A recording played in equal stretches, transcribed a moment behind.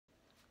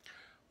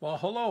Well,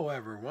 hello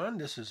everyone.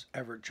 This is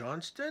Everett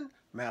Johnston,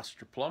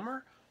 Master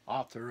Plumber,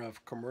 author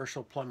of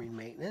Commercial Plumbing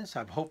Maintenance.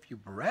 I hope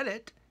you've read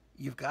it.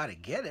 You've got to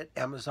get it,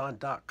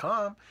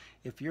 Amazon.com.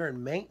 If you're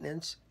in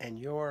maintenance and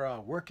you're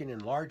working in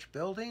large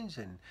buildings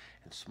and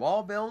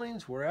small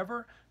buildings,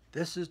 wherever,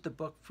 this is the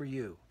book for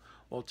you.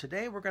 Well,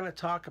 today we're going to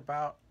talk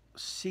about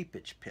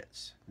seepage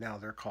pits. Now,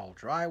 they're called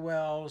dry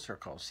wells, they're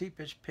called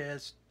seepage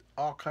pits,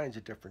 all kinds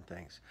of different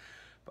things.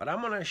 But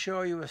I'm going to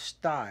show you a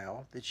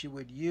style that you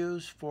would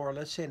use for,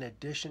 let's say, an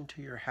addition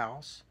to your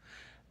house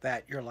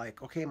that you're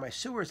like, okay, my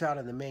sewer's out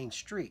in the main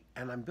street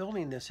and I'm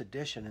building this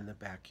addition in the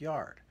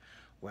backyard.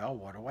 Well,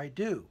 what do I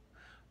do?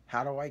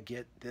 How do I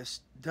get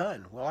this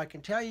done? Well, I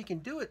can tell you can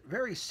do it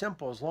very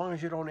simple as long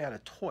as you don't add a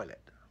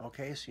toilet.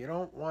 Okay, so you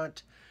don't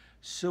want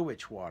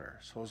sewage water.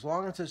 So as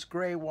long as it's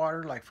gray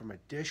water, like from a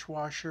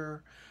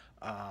dishwasher,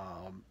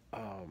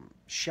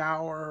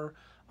 shower,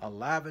 a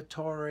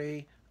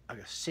lavatory,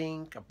 a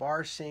sink, a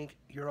bar sink,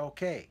 you're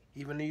okay.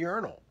 Even a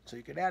urinal. So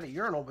you could add a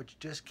urinal, but you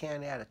just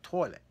can't add a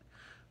toilet.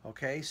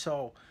 Okay,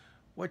 so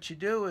what you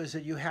do is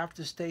that you have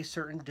to stay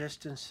certain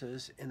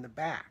distances in the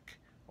back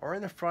or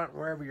in the front,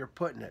 wherever you're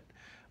putting it.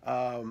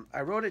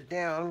 I wrote it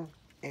down,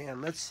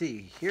 and let's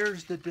see.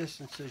 Here's the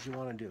distances you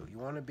want to do. You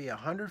want to be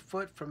 100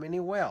 foot from any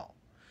well.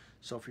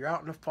 So if you're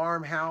out in a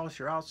farmhouse,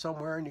 you're out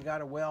somewhere and you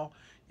got a well,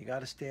 you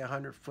got to stay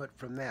 100 foot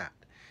from that.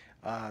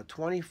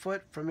 20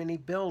 foot from any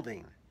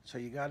building. So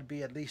you got to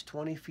be at least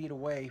 20 feet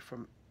away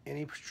from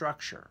any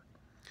structure.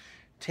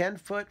 10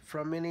 foot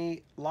from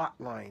any lot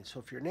line.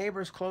 So if your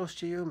neighbor's close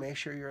to you, make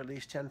sure you're at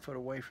least 10 foot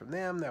away from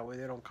them. That way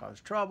they don't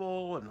cause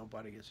trouble and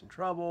nobody gets in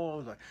trouble.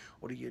 It's like,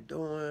 what are you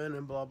doing?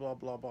 And blah, blah,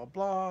 blah, blah,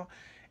 blah.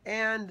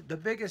 And the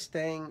biggest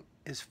thing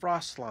is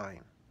frost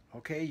line.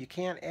 Okay, you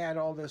can't add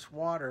all this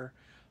water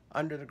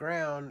under the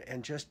ground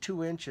and just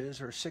 2 inches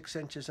or 6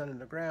 inches under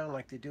the ground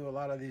like they do a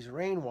lot of these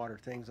rainwater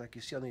things like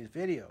you see on these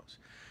videos.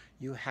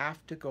 You have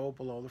to go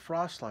below the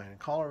frost line. In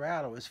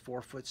Colorado is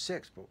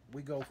 4'6", but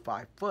we go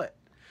 5 foot.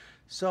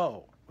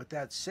 So with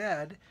that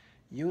said,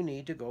 you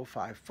need to go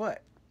 5 foot.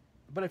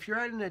 But if you're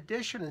adding an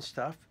addition and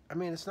stuff, I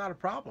mean, it's not a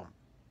problem.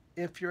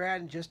 If you're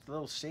adding just a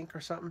little sink or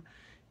something,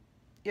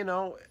 you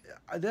know,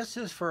 this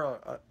is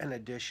for an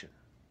addition.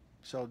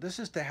 So this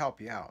is to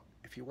help you out.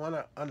 If you want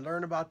to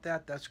unlearn about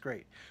that, that's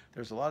great.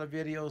 There's a lot of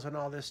videos and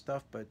all this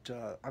stuff, but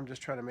I'm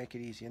just trying to make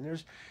it easy.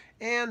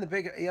 And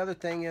the other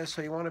thing is,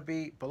 so you want to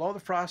be below the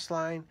frost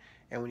line,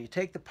 and when you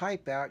take the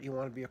pipe out, you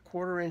want to be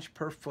 1/4 inch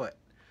per foot.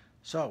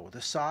 So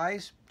the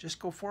size, just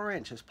go 4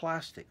 inches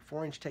plastic.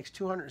 4 inch takes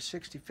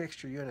 260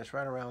 fixture units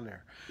right around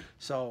there.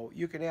 So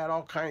you can add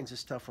all kinds of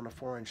stuff on a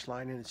 4 inch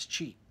line, and it's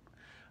cheap.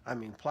 I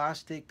mean,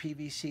 plastic,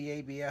 PVC,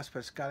 ABS, but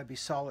it's got to be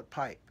solid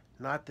pipe.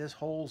 Not this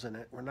holes in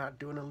it. We're not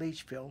doing a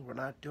leach field.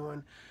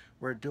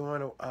 We're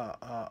doing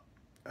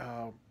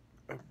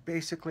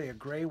basically a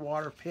gray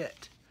water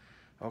pit,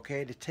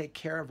 okay, to take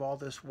care of all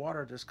this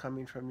water that's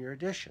coming from your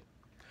addition.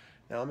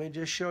 Now let me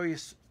just show you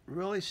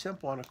really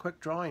simple on a quick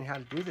drawing how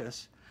to do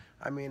this.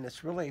 I mean,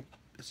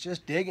 it's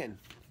just digging.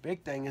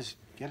 Big thing is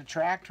get a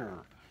tractor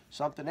or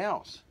something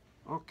else.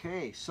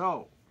 Okay,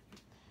 so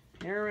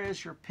here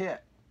is your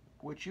pit,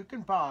 which you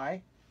can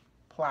buy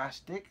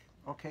plastic.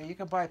 Okay, you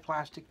can buy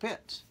plastic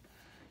pits.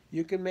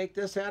 You can make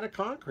this out of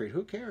concrete.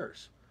 Who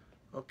cares?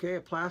 Okay,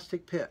 a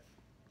plastic pit.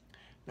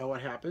 Now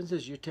what happens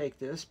is you take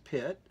this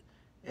pit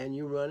and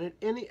you run it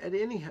at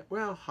any,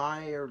 well,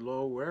 high or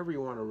low, wherever you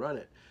want to run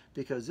it,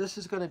 because this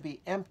is going to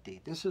be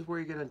empty. This is where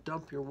you're going to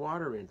dump your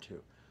water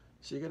into.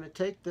 So you're going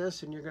to take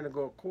this and you're going to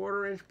go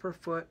 1/4 inch per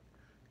foot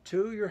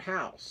to your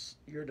house.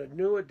 You're the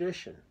new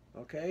addition,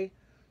 okay?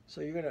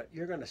 So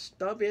you're going to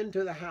stub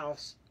into the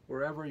house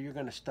wherever you're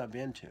going to stub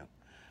into.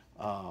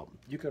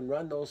 You can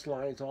run those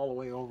lines all the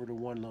way over to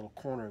one little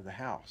corner of the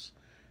house,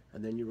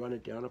 and then you run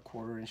it down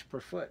 1/4 inch per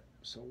foot.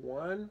 So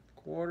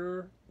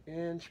 1/4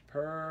 inch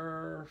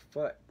per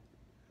foot.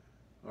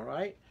 All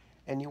right,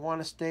 and you want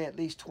to stay at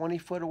least 20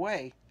 foot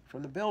away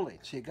from the building.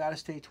 So you got to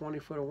stay 20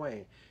 foot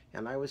away,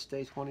 and I would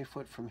stay 20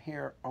 foot from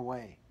here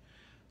away.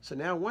 So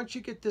now once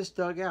you get this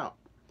dug out,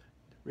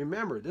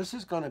 remember this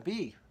is going to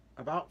be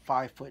about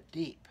 5 foot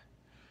deep.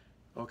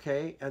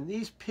 Okay, and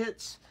these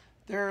pits,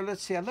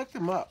 let's see, I looked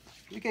them up.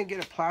 You can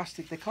get a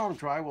plastic, they call them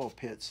drywall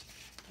pits.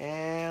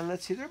 And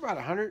let's see, they're about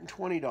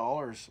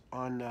 $120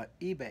 on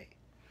eBay.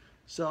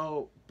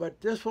 So,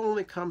 but this will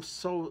only come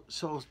so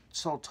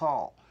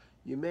tall.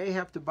 You may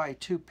have to buy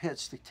 2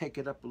 pits to take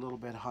it up a little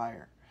bit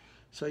higher.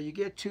 So you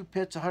get 2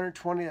 pits,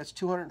 120, that's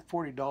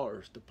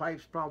 $240. The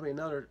pipe's probably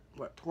another,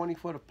 what, 20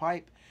 foot of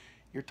pipe?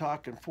 You're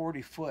talking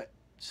 40 foot.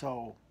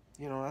 So,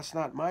 you know, that's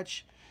not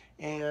much.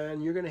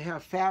 And you're gonna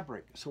have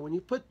fabric. So when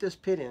you put this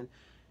pit in,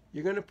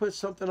 you're going to put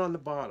something on the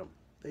bottom.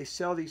 They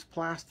sell these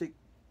plastic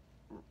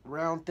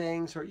round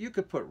things, or you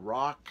could put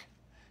rock,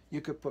 you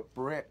could put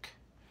brick.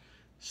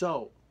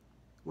 So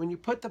when you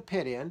put the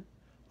pit in,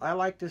 I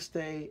like to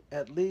stay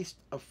at least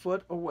 1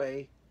 foot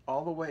away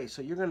all the way.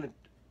 So you're going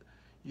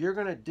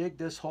to dig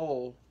this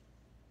hole,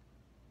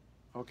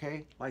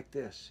 okay, like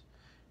this.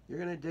 You're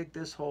going to dig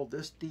this hole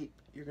this deep.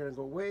 You're going to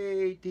go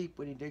way deep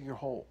when you dig your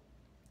hole.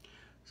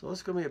 So this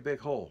is going to be a big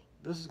hole.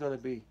 This is going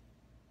to be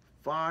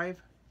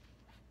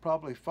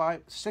probably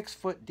 6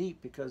 foot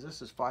deep, because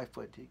this is 5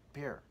 foot deep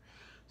here.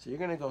 So you're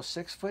going to go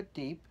 6 foot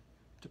deep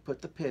to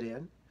put the pit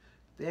in.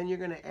 Then you're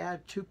going to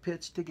add 2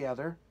 pits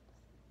together,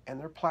 and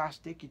they're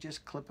plastic. You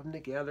just clip them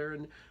together,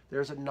 and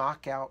there's a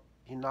knockout.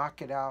 You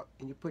knock it out,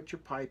 and you put your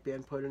pipe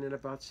in, put it in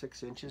about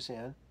 6 inches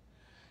in,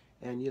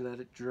 and you let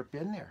it drip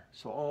in there.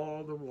 So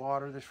all the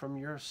water that's from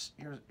your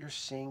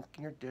sink,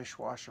 your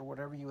dishwasher,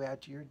 whatever you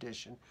add to your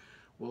addition,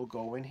 will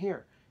go in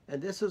here.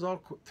 And this is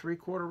all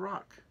 3/4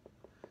 rock.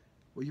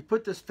 Well, you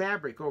put this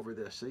fabric over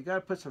this, so you got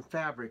to put some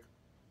fabric,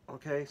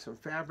 okay, some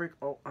fabric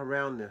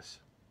around this.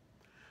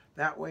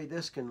 That way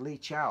this can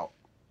leach out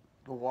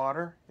the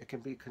water. It can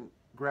be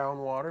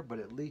groundwater, but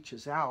it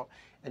leaches out,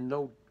 and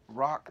no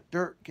rock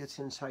dirt gets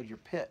inside your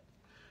pit.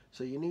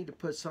 So you need to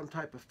put some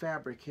type of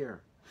fabric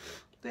here.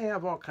 They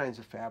have all kinds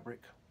of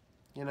fabric.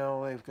 You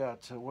know, they've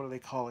got, what do they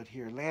call it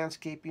here?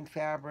 Landscaping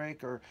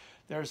fabric, or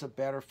there's a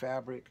better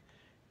fabric.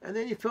 And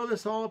then you fill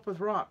this all up with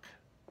rock,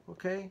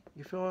 okay?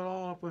 You fill it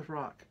all up with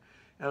rock.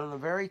 And on the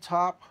very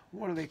top,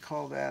 what do they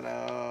call that?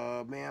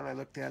 Man, I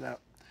looked that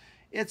up.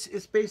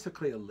 It's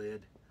basically a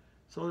lid.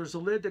 So there's a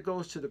lid that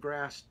goes to the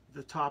grass,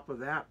 the top of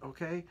that,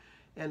 okay?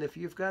 And if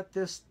you've got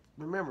this,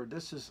 remember,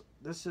 this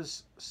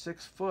is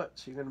 6 foot,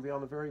 so you're going to be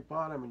on the very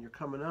bottom, and you're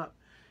coming up.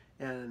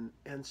 And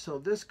so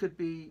this could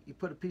be, you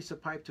put a piece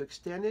of pipe to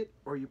extend it,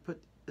 or you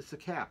put, it's a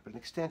cap, an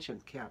extension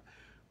cap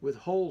with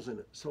holes in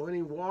it. So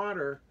any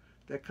water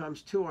that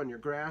comes to on your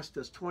grass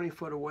that's 20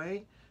 foot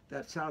away,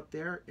 that's out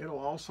there, it'll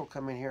also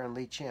come in here and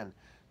leach in.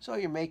 So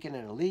you're making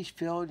it a leach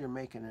field, you're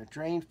making a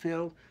drain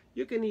field.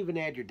 You can even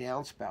add your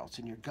downspouts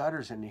and your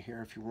gutters into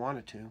here if you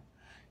wanted to.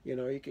 You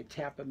know, you could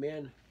tap them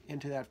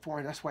into that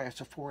 4, that's why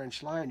it's a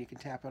 4-inch line. You can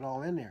tap it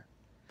all in there.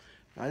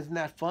 Now, isn't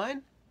that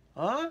fun?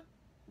 Huh?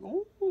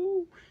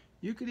 Ooh.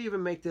 You could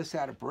even make this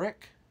out of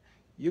brick.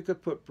 You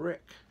could put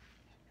brick.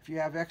 If you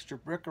have extra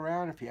brick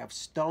around, if you have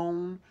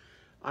stone,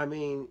 I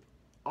mean,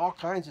 all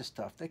kinds of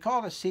stuff. They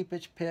call it a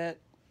seepage pit.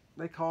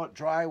 They call it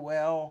dry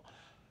well.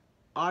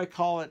 I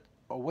call it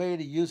a way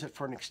to use it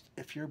for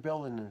if you're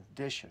building an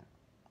addition.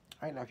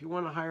 All right, now if you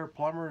want to hire a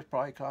plumber, it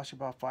probably costs you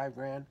about $5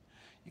 grand.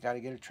 You got to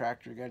get a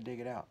tractor, you got to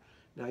dig it out.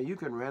 Now you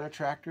can rent a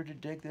tractor to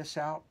dig this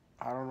out.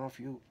 I don't know if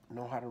you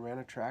know how to rent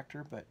a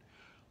tractor, but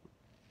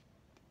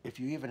if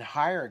you even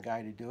hire a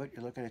guy to do it,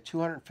 you're looking at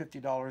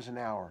 $250 an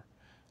hour.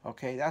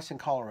 Okay, that's in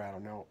Colorado.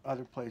 Now,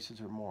 other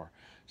places are more.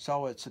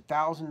 So it's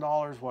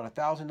 $1,000, what,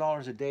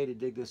 $1,000 a day to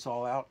dig this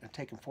all out, and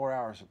taking 4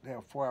 hours,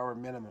 4-hour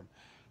minimum.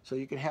 So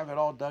you can have it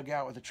all dug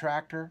out with a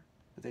tractor,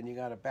 but then you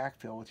got to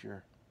backfill with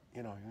your,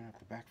 you know, you're going to have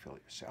to backfill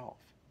it yourself.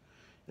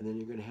 And then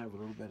you're going to have a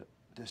little bit of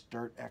this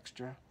dirt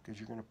extra, because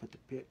you're going to put the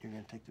pit, you're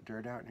going to take the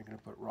dirt out, and you're going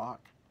to put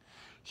rock.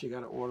 So you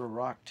got to order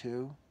rock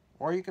too.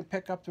 Or you can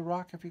pick up the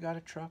rock if you got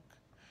a truck.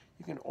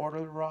 You can order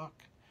the rock.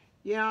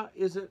 Yeah,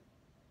 is it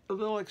a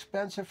little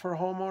expensive for a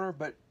homeowner?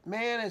 But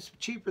man, it's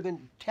cheaper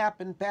than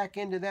tapping back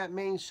into that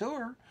main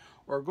sewer,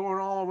 or going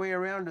all the way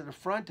around to the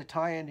front to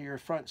tie into your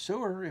front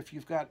sewer if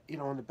you've got, you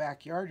know, in the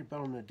backyard you're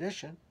building an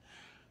addition.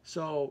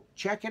 So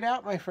check it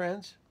out, my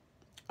friends.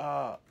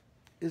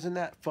 Isn't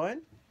that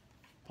fun?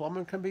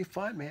 Plumbing can be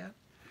fun, man.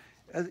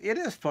 It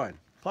is fun.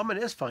 Plumbing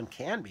is fun.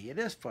 Can be. It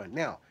is fun.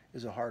 Now,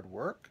 is it hard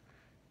work?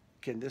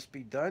 Can this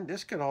be done?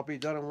 This can all be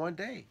done in one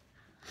day.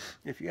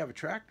 If you have a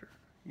tractor,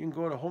 you can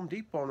go to Home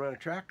Depot and rent a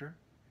tractor.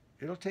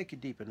 It'll take you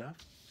deep enough.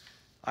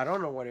 I don't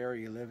know what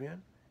area you live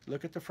in.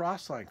 Look at the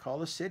frost line. Call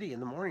the city in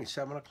the morning,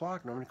 7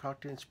 o'clock. Normally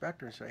talk to the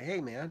inspector and say, hey,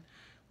 man,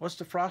 what's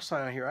the frost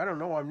line out here? I don't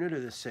know. I'm new to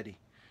this city.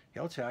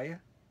 He'll tell you.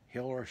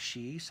 He'll or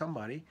she,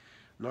 somebody.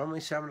 Normally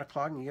 7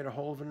 o'clock, and you get a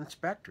hold of an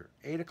inspector.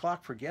 8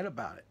 o'clock, forget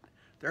about it.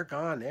 They're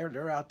gone.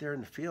 They're out there in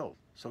the field.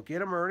 So get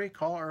them early.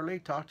 Call early.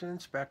 Talk to the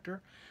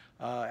inspector.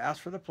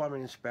 Ask for the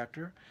plumbing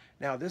inspector.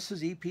 Now, this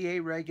is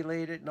EPA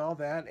regulated and all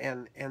that,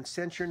 and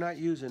since you're not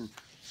using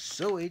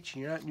sewage,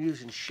 you're not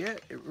using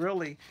shit, it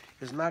really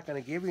is not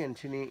going to give you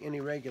any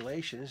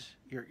regulations.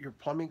 Your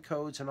plumbing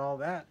codes and all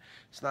that,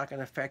 it's not going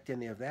to affect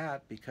any of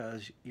that,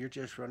 because you're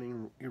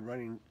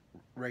running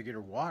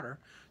regular water.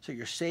 So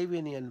you're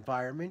saving the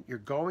environment, you're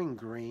going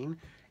green,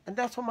 and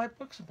that's what my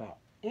book's about.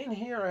 In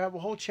here, I have a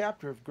whole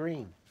chapter of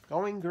green,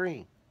 going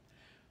green.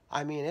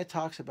 I mean, it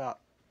talks about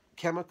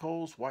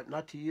chemicals, what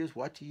not to use,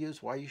 what to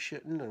use, why you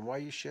shouldn't, and why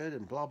you should,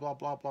 and blah, blah,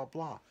 blah, blah,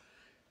 blah.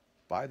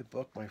 Buy the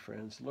book, my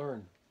friends.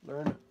 Learn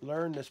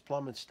this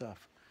plumbing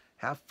stuff.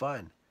 Have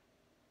fun.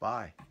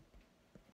 Bye.